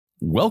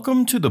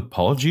Welcome to the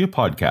Apologia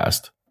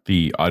Podcast,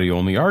 the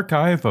audio-only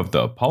archive of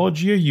the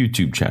Apologia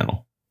YouTube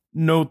channel.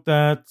 Note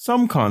that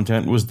some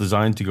content was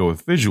designed to go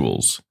with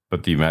visuals,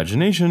 but the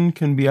imagination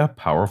can be a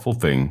powerful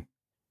thing.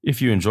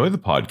 If you enjoy the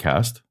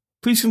podcast,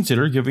 please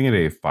consider giving it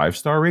a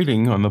 5-star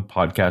rating on the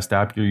podcast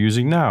app you're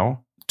using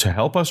now to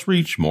help us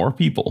reach more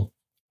people.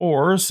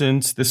 Or,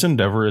 since this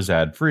endeavor is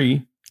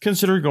ad-free,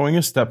 consider going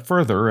a step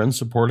further and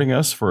supporting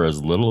us for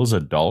as little as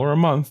 $1 a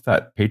month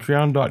at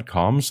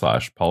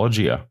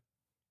patreon.com/apologia.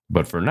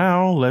 But for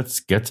now,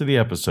 let's get to the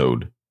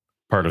episode.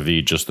 Part of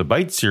the Just a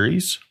Bite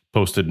series,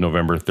 posted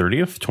November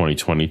 30th,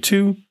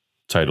 2022,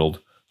 titled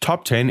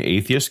Top 10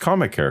 Atheist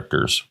Comic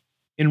Characters.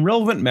 In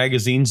Relevant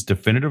Magazine's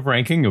definitive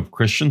ranking of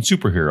Christian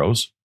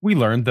superheroes, we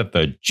learned that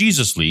the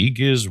Jesus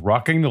League is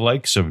rocking the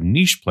likes of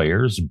niche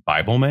players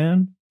Bible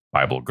Man,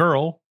 Bible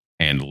Girl,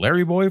 and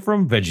Larry Boy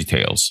from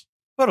VeggieTales,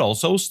 but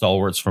also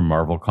stalwarts from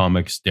Marvel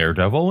Comics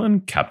Daredevil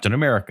and Captain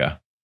America.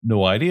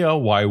 No idea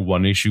why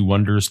one-issue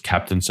wonders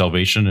Captain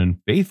Salvation and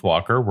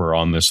Faithwalker were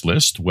on this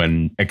list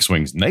when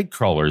X-Wing's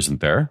Nightcrawler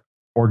isn't there,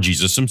 or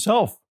Jesus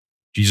himself.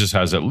 Jesus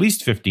has at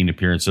least 15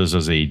 appearances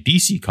as a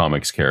DC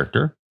Comics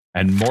character,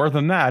 and more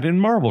than that in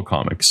Marvel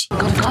Comics.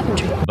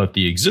 But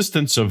the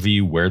existence of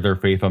the Wear Their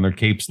Faith on Their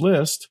Capes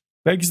list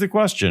begs the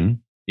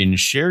question, in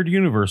shared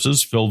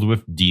universes filled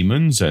with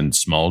demons and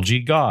small g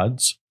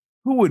gods,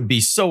 who would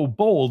be so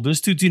bold as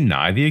to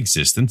deny the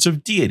existence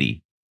of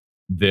deity?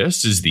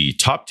 This is the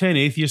top 10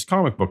 atheist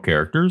comic book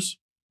characters,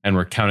 and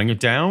we're counting it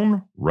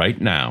down right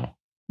now.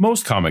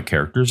 Most comic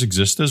characters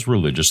exist as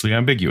religiously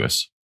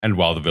ambiguous, and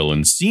while the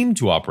villains seem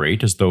to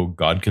operate as though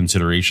God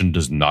consideration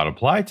does not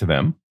apply to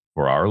them,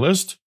 for our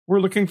list, we're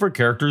looking for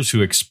characters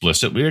who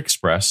explicitly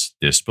express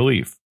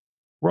disbelief.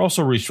 We're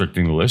also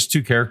restricting the list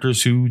to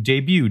characters who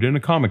debuted in a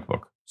comic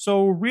book,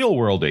 so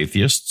real-world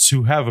atheists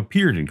who have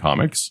appeared in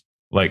comics,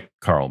 like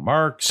Karl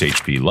Marx,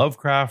 H.P.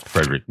 Lovecraft,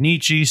 Friedrich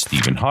Nietzsche,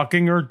 Stephen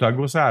Hawking, or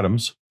Douglas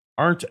Adams,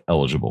 aren't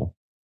eligible.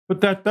 But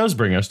that does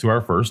bring us to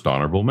our first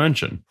honorable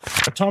mention.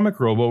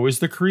 Atomic Robo is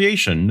the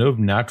creation of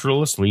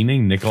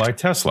naturalist-leaning Nikolai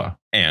Tesla,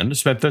 and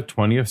spent the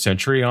 20th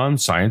century on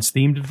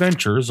science-themed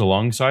adventures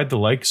alongside the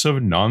likes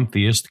of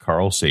non-theist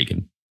Carl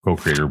Sagan.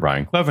 Co-creator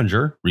Brian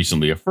Clevenger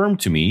recently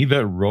affirmed to me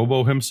that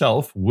Robo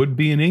himself would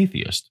be an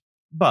atheist.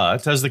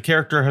 But as the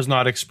character has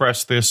not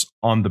expressed this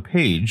on the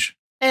page,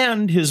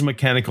 and his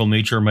mechanical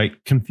nature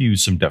might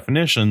confuse some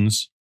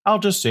definitions, I'll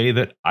just say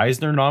that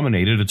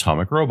Eisner-nominated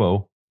Atomic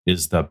Robo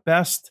is the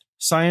best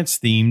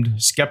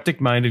science-themed,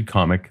 skeptic-minded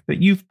comic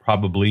that you've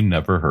probably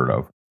never heard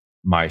of.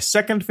 My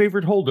second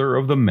favorite holder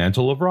of the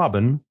Mantle of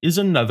Robin is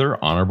another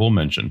honorable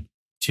mention.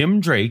 Tim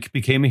Drake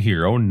became a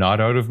hero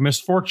not out of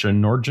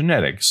misfortune nor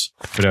genetics,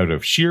 but out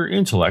of sheer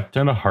intellect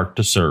and a heart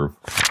to serve.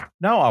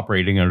 Now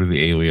operating under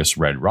the alias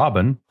Red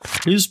Robin,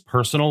 his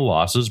personal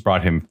losses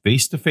brought him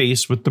face to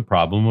face with the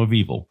problem of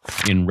evil.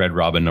 In Red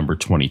Robin number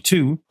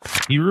 22,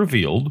 he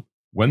revealed,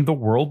 "When the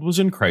world was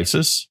in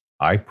crisis,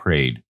 I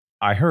prayed.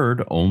 I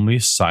heard only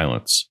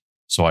silence.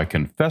 So I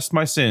confessed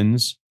my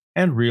sins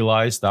and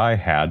realized I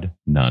had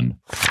none."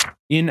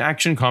 In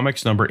Action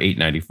Comics number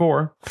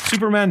 894,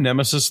 Superman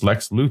nemesis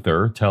Lex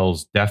Luthor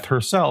tells Death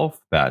herself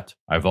that,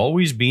 "I've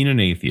always been an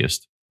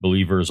atheist.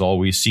 Believers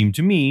always seem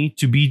to me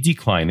to be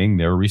declining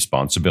their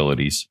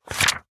responsibilities."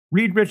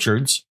 Reed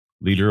Richards,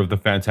 leader of the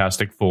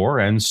Fantastic Four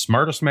and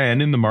smartest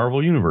man in the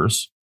Marvel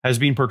Universe, has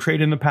been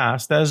portrayed in the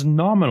past as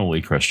nominally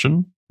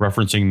Christian,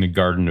 referencing the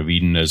Garden of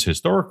Eden as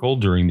historical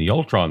during the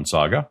Ultron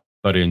saga.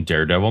 But in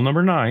Daredevil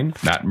number 9,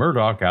 Matt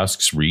Murdock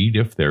asks Reed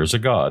if there's a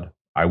God.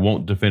 I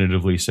won't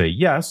definitively say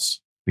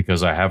yes,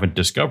 because I haven't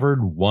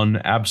discovered one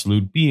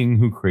absolute being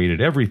who created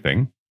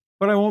everything,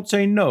 but I won't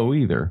say no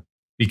either,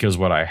 because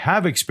what I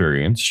have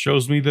experienced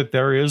shows me that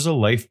there is a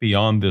life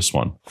beyond this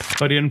one.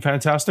 But in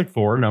Fantastic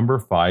Four number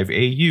 5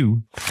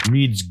 AU,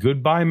 Reed's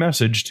goodbye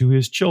message to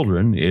his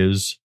children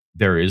is,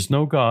 "There is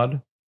no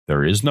God,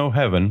 there is no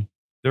heaven,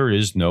 there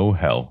is no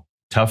hell."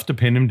 Tough to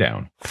pin him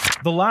down.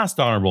 The last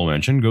honorable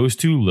mention goes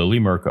to Lily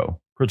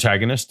Mirko,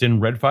 protagonist in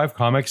Red 5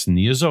 Comics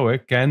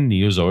Neozoic and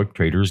Neozoic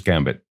Trader's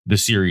Gambit, the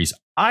series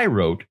I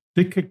wrote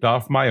that kicked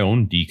off my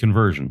own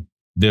deconversion.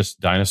 This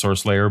dinosaur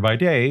slayer by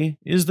day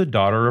is the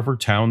daughter of her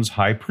town's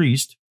high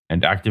priest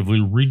and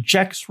actively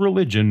rejects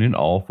religion in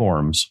all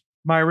forms.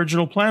 My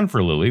original plan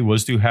for Lily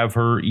was to have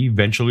her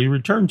eventually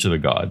return to the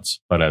gods,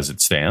 but as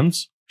it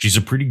stands, she's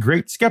a pretty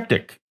great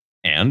skeptic,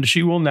 and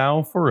she will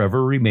now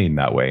forever remain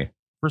that way.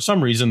 For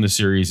some reason, the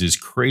series is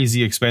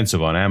crazy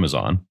expensive on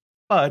Amazon,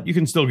 but you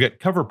can still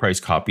get cover price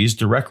copies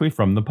directly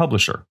from the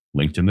publisher,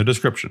 linked in the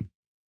description.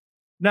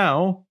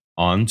 Now,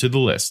 on to the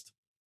list.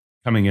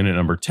 Coming in at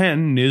number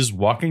 10 is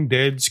Walking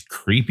Dead's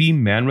creepy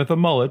man with a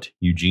mullet,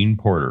 Eugene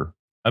Porter.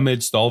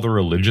 Amidst all the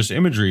religious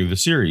imagery of the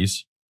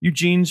series,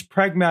 Eugene's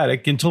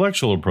pragmatic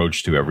intellectual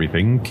approach to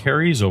everything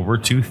carries over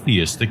to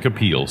theistic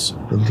appeals.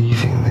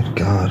 Believing that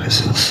God is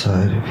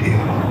inside of you,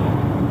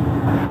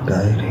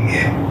 guiding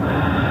you,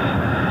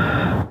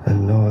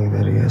 and knowing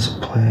that He has a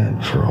plan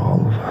for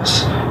all of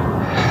us.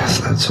 Is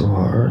that so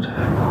hard?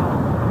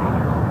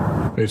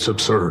 It's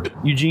absurd.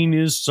 Eugene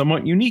is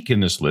somewhat unique in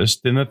this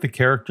list in that the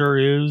character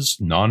is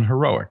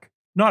non-heroic.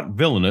 Not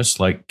villainous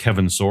like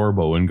Kevin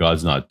Sorbo in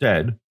God's Not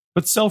Dead,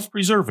 but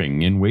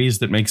self-preserving in ways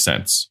that make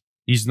sense.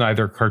 He's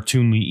neither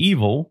cartoonly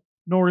evil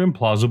nor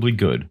implausibly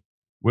good.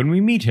 When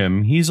we meet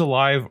him, he's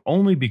alive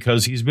only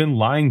because he's been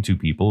lying to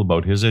people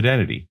about his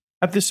identity.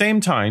 At the same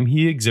time,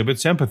 he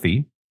exhibits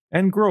empathy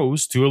and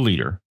grows to a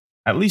leader,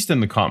 at least in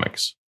the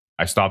comics.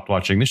 I stopped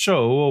watching the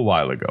show a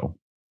while ago.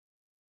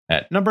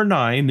 At number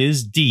 9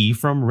 is Dee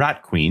from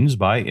Rat Queens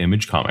by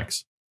Image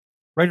Comics.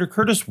 Writer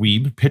Curtis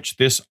Weeb pitched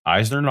this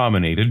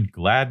Eisner-nominated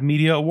GLAAD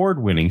Media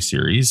Award-winning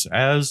series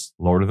as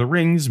Lord of the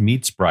Rings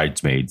meets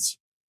Bridesmaids.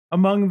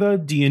 Among the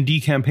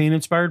D&D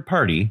campaign-inspired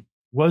party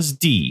was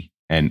Dee,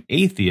 an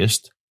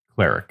atheist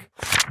cleric.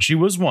 She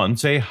was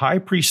once a high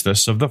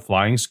priestess of the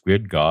flying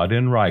squid god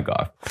in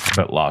Rygoth,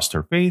 but lost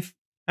her faith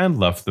and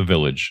left the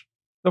village.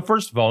 The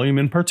first volume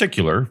in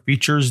particular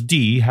features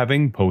Dee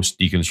having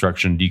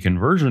post-deconstruction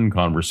deconversion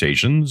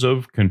conversations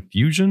of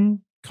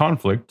confusion,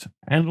 conflict,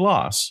 and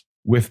loss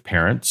with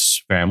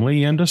parents,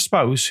 family, and a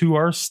spouse who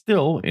are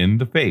still in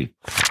the faith.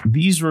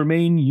 These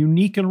remain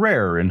unique and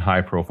rare in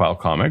high-profile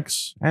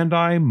comics, and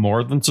I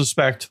more than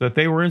suspect that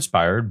they were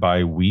inspired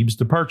by Weeb's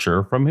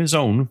departure from his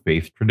own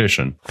faith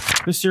tradition.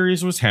 The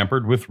series was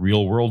hampered with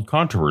real-world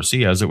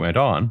controversy as it went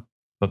on,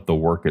 but the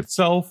work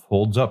itself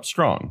holds up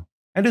strong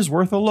and is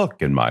worth a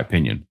look, in my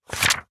opinion.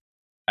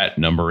 At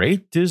number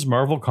 8 is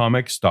Marvel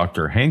Comics'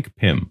 Dr. Hank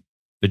Pym,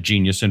 the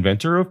genius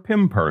inventor of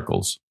Pym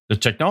particles, the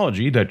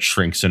technology that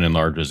shrinks and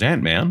enlarges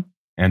Ant-Man,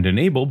 and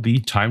enabled the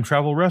time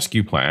travel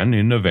rescue plan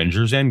in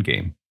Avengers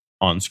Endgame.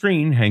 On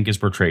screen, Hank is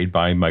portrayed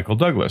by Michael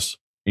Douglas,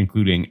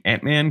 including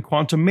Ant-Man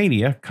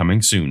Quantumania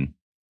coming soon.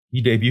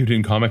 He debuted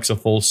in comics a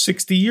full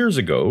 60 years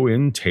ago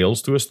in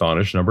Tales to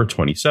Astonish number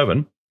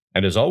 27,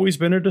 and has always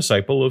been a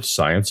disciple of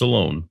science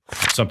alone,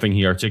 something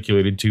he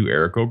articulated to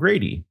Eric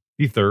O'Grady,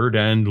 the third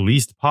and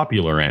least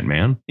popular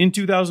Ant-Man, in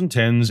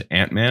 2010's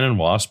Ant-Man and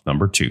Wasp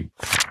number 2.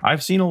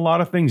 I've seen a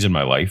lot of things in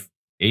my life: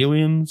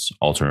 aliens,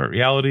 alternate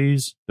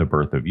realities, the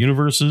birth of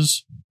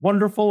universes,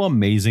 wonderful,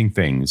 amazing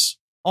things.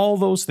 All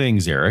those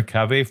things, Eric,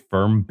 have a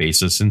firm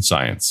basis in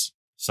science.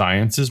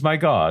 Science is my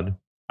god.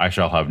 I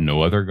shall have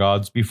no other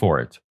gods before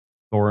it.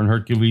 Thor and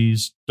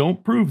Hercules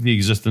don't prove the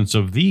existence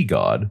of the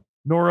god,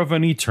 nor of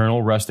an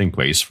eternal resting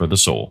place for the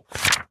soul.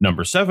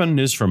 Number 7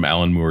 is from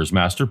Alan Moore's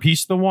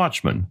masterpiece, The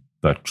Watchmen,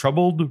 the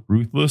troubled,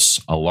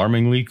 ruthless,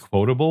 alarmingly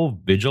quotable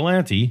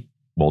vigilante,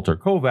 Walter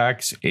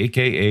Kovacs,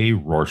 aka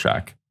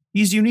Rorschach.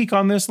 He's unique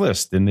on this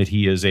list in that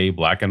he is a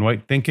black and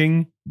white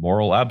thinking,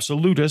 moral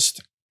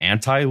absolutist,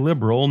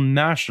 anti-liberal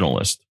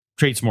nationalist,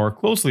 traits more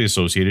closely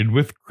associated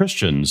with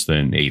Christians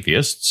than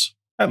atheists,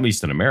 at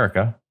least in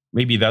America.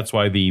 Maybe that's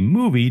why the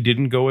movie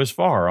didn't go as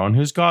far on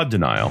his God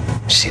denial.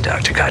 See,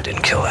 Dr. God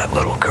didn't kill that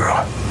little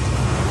girl.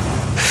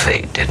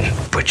 Fate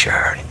didn't butcher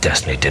her.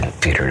 Destiny didn't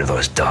feed her to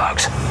those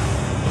dogs.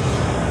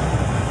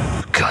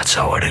 God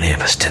saw what any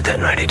of us did that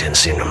night. He didn't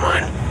seem to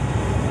mind.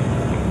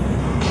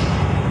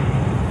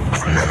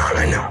 From then on,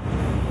 I knew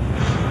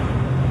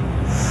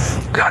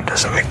God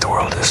doesn't make the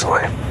world this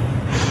way.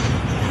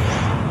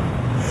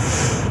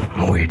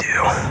 We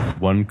do.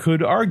 One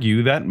could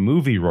argue that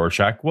movie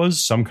Rorschach was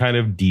some kind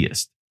of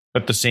deist,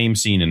 but the same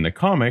scene in the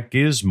comic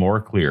is more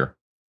clear.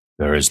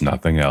 There is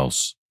nothing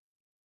else.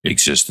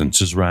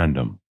 Existence is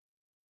random,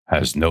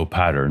 has no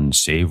pattern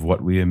save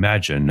what we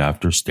imagine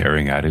after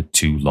staring at it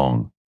too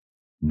long.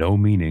 No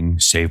meaning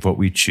save what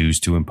we choose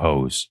to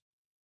impose.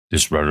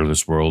 This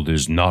rudderless world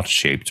is not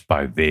shaped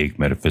by vague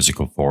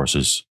metaphysical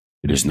forces.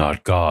 It is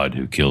not God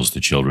who kills the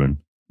children,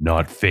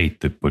 not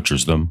fate that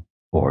butchers them,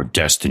 or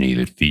destiny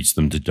that feeds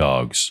them to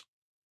dogs.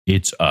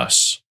 It's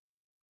us.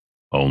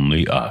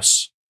 Only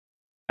us.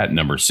 At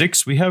number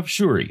 6, we have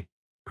Shuri,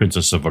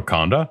 Princess of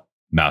Wakanda,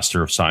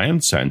 Master of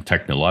Science and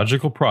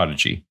Technological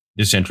Prodigy.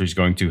 This entry is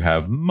going to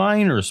have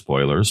minor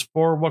spoilers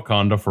for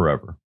Wakanda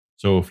Forever.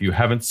 So if you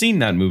haven't seen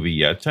that movie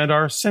yet and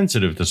are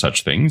sensitive to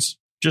such things,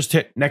 just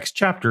hit next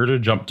chapter to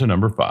jump to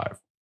number 5.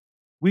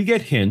 We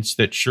get hints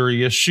that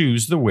Shuri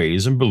eschews the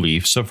ways and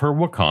beliefs of her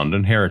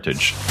Wakandan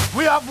heritage.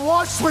 We have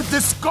watched with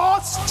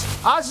disgust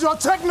as your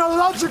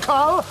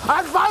technological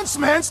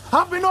advancements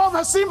have been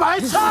overseen by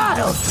a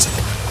child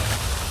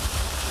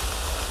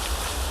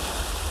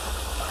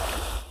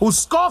who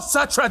scoffs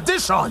at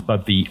tradition.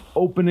 But the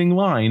opening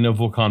line of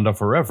Wakanda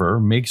Forever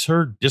makes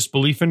her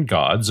disbelief in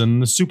gods and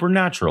the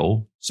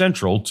supernatural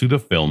central to the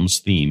film's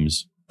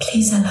themes.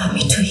 Please allow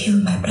me to heal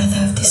my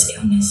brother of this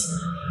illness,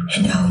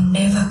 and I will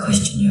never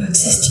question your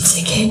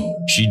existence again.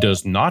 She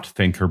does not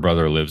think her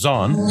brother lives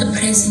on. The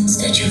presence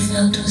that you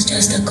felt was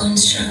just a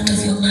construct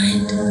of your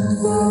mind,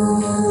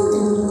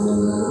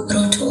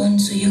 brought on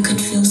so you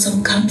could feel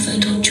some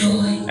comfort or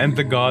joy. And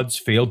the gods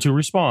fail to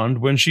respond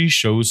when she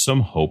shows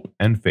some hope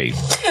and faith.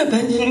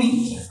 Abandon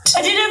me.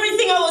 I did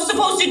everything I was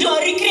supposed to do.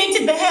 I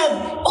recreated the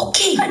hell.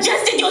 Okay. I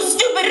just did your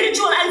stupid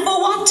ritual, and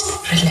for what?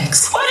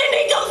 Relax. What did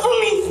they come for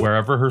me?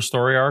 Wherever her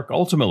story arc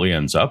ultimately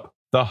ends up,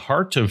 the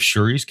heart of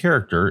Shuri's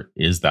character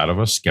is that of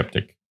a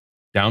skeptic.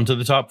 Down to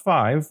the top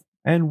 5,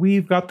 And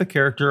we've got the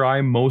character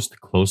I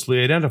most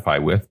closely identify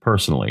with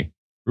personally,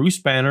 Bruce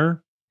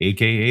Banner,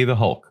 aka the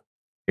Hulk.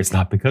 It's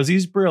not because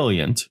he's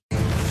brilliant.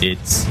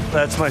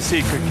 That's my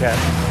secret, Cap.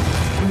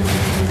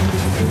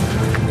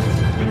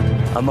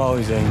 I'm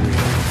always angry.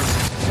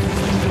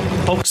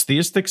 Hulk's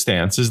theistic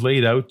stance is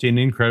laid out in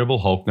Incredible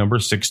Hulk number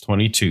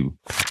 622,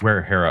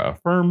 where Hera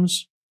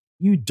affirms,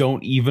 "You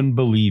don't even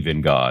believe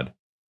in God."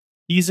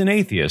 He's an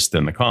atheist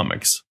in the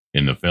comics.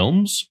 In the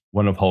films,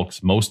 one of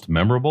Hulk's most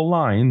memorable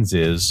lines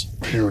is,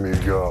 "Puny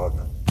God."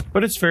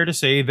 But it's fair to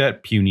say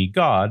that Puny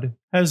God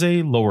has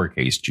a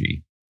lowercase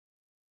g.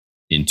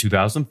 In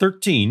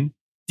 2013,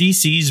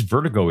 DC's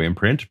Vertigo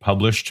imprint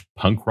published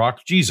Punk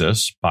Rock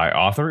Jesus by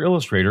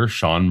author-illustrator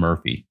Sean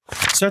Murphy.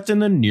 Set in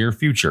the near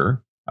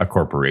future, a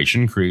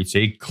corporation creates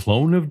a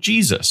clone of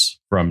Jesus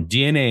from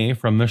DNA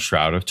from the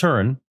Shroud of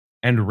Turin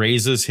and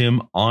raises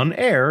him on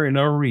air in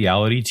a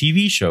reality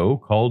TV show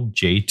called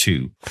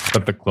J2.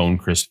 But the clone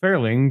Chris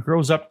Fairling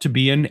grows up to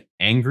be an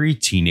angry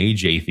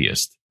teenage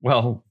atheist.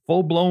 Well,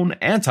 full-blown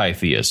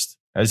anti-theist,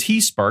 as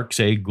he sparks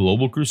a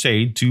global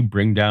crusade to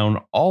bring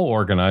down all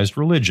organized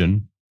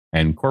religion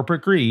and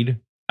corporate greed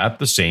at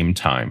the same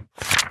time.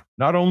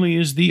 Not only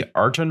is the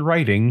art and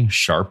writing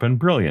sharp and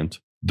brilliant,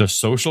 the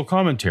social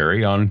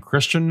commentary on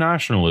Christian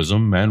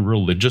nationalism and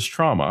religious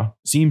trauma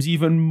seems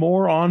even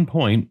more on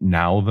point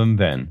now than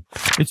then.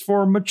 It's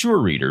for mature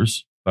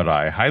readers, but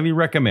I highly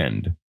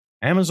recommend.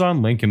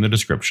 Amazon link in the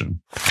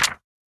description.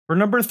 For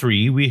number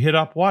 3, we hit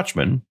up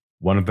Watchmen,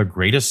 one of the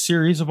greatest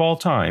series of all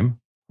time,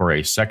 for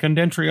a second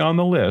entry on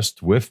the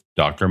list with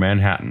Dr.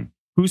 Manhattan,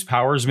 whose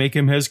powers make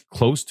him as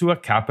close to a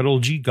capital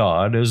G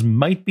god as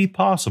might be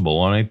possible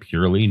on a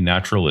purely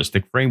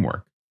naturalistic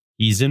framework.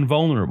 He's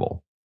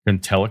invulnerable, can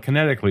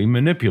telekinetically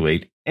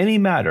manipulate any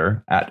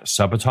matter at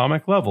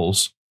subatomic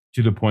levels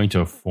to the point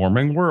of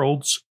forming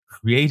worlds,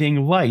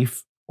 creating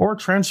life, or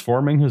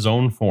transforming his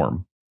own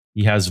form.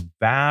 He has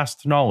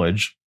vast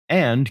knowledge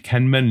and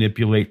can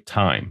manipulate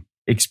time,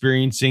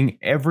 experiencing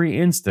every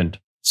instant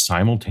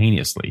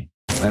simultaneously.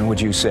 And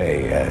would you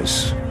say,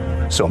 as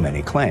so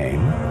many claim,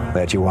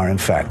 that you are in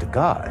fact a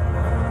god,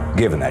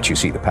 given that you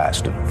see the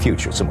past and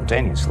future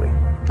simultaneously?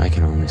 I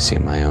can only see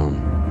my own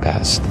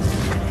past,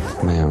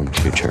 my own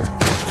future.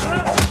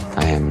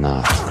 I am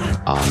not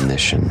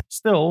omniscient.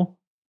 Still,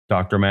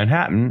 Dr.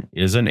 Manhattan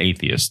is an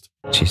atheist.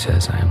 She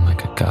says I am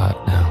like a god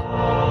now.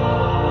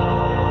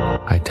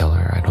 I tell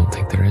her I don't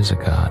think there is a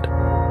god.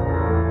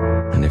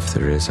 And if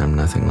there is, I'm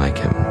nothing like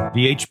him.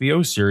 The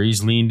HBO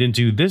series leaned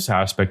into this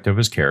aspect of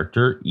his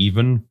character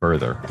even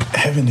further.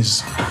 Heaven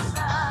is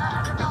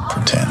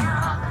pretend.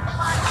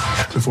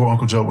 Before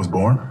Uncle Joe was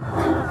born,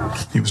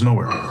 he was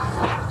nowhere.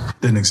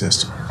 Didn't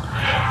exist.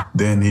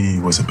 Then he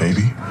was a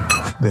baby.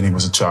 Then he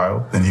was a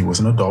child. Then he was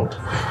an adult.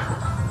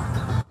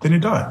 Then he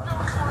died.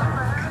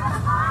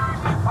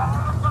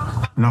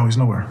 Now he's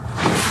nowhere.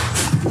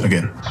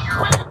 Again.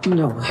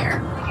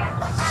 Nowhere.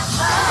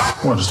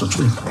 Well, just a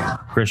tree.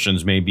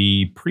 Christians may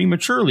be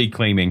prematurely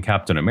claiming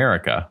Captain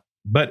America,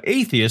 but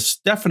atheists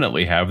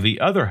definitely have the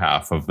other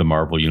half of the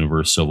Marvel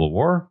Universe Civil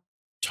War,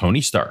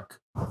 Tony Stark,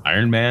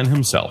 Iron Man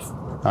himself.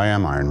 I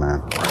am Iron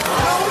Man.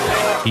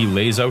 He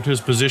lays out his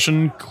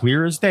position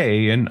clear as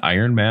day in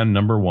Iron Man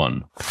number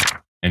 1.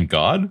 And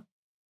God?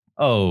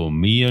 Oh,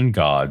 me and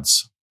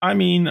gods. I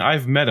mean,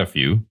 I've met a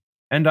few,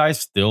 and I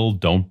still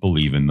don't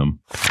believe in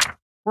them.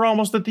 We're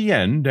almost at the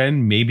end,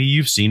 and maybe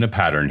you've seen a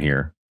pattern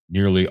here.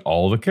 Nearly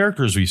all the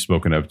characters we've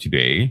spoken of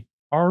today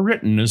are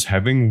written as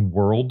having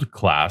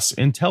world-class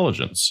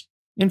intelligence.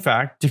 In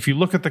fact, if you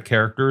look at the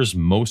characters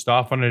most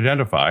often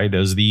identified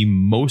as the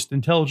most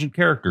intelligent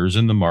characters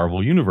in the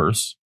Marvel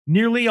Universe,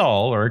 nearly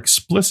all are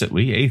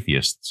explicitly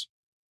atheists.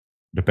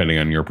 Depending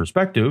on your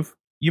perspective,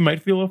 you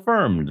might feel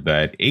affirmed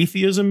that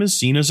atheism is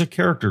seen as a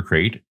character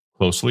trait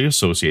closely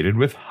associated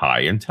with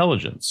high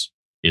intelligence.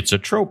 It's a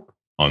trope.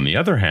 On the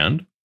other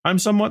hand, I'm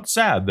somewhat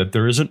sad that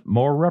there isn't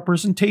more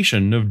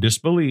representation of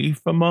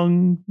disbelief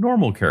among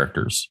normal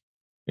characters.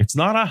 It's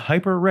not a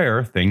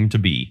hyper-rare thing to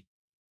be.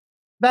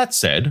 That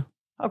said,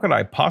 how could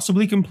I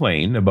possibly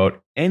complain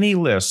about any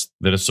list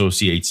that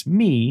associates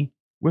me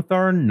with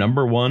our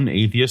number 1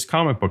 atheist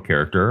comic book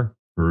character,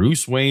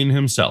 Bruce Wayne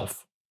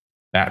himself,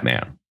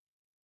 Batman?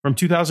 From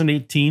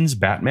 2018's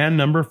Batman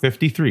number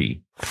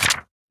 53.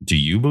 Do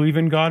you believe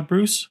in God,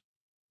 Bruce?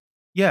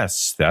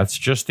 Yes, that's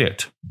just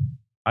it.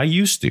 I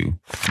used to.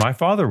 My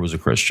father was a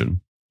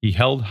Christian. He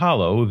held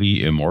hallow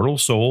the immortal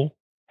soul,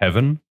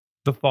 heaven,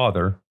 the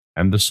Father,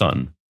 and the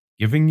Son,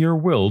 giving your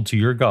will to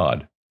your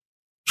God,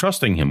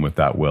 trusting him with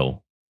that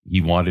will.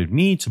 He wanted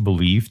me to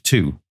believe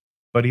too,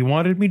 but he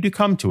wanted me to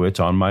come to it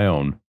on my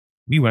own.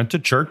 We went to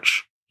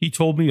church. He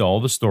told me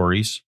all the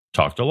stories,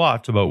 talked a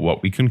lot about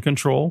what we can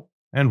control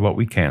and what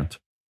we can't.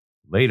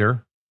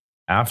 Later,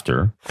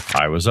 after,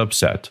 I was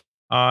upset.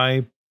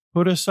 I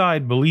put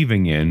aside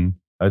believing in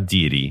a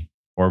deity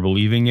or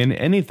believing in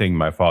anything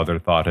my father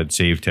thought had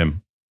saved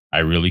him. I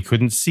really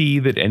couldn't see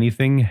that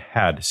anything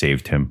had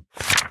saved him.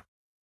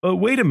 But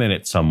wait a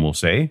minute, some will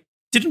say.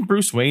 Didn't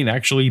Bruce Wayne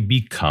actually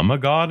become a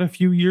god a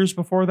few years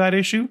before that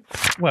issue?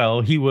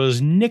 Well, he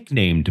was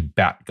nicknamed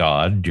Bat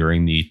God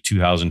during the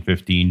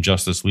 2015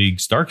 Justice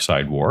League's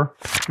Darkseid War.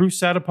 Bruce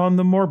sat upon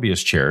the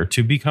Morbius chair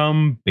to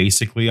become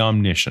basically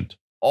omniscient.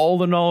 All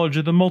the knowledge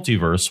of the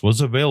multiverse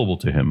was available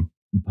to him.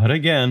 But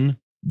again,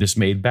 this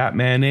made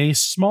Batman a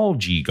small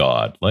g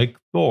god, like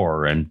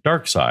Thor and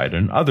Darkseid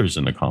and others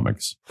in the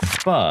comics.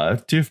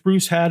 But if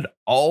Bruce had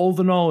all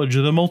the knowledge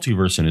of the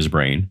multiverse in his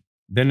brain,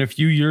 then a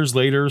few years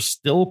later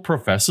still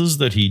professes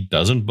that he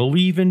doesn't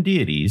believe in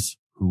deities,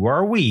 who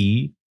are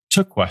we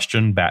to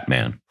question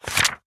Batman?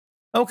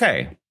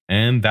 Okay,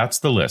 and that's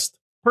the list.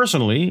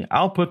 Personally,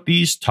 I'll put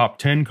these top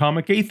 10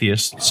 comic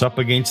atheists up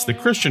against the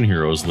Christian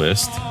heroes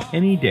list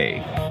any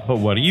day. But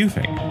what do you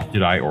think?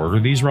 Did I order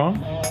these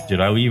wrong?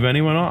 Did I leave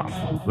anyone off?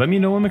 Let me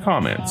know in the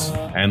comments,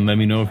 and let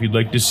me know if you'd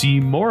like to see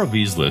more of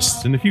these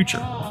lists in the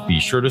future. Be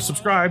sure to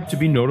subscribe to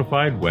be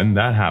notified when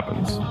that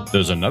happens.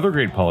 There's another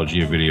great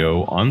Paulogia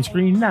video on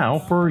screen now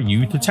for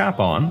you to tap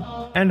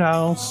on, and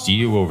I'll see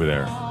you over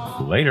there.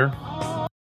 Later.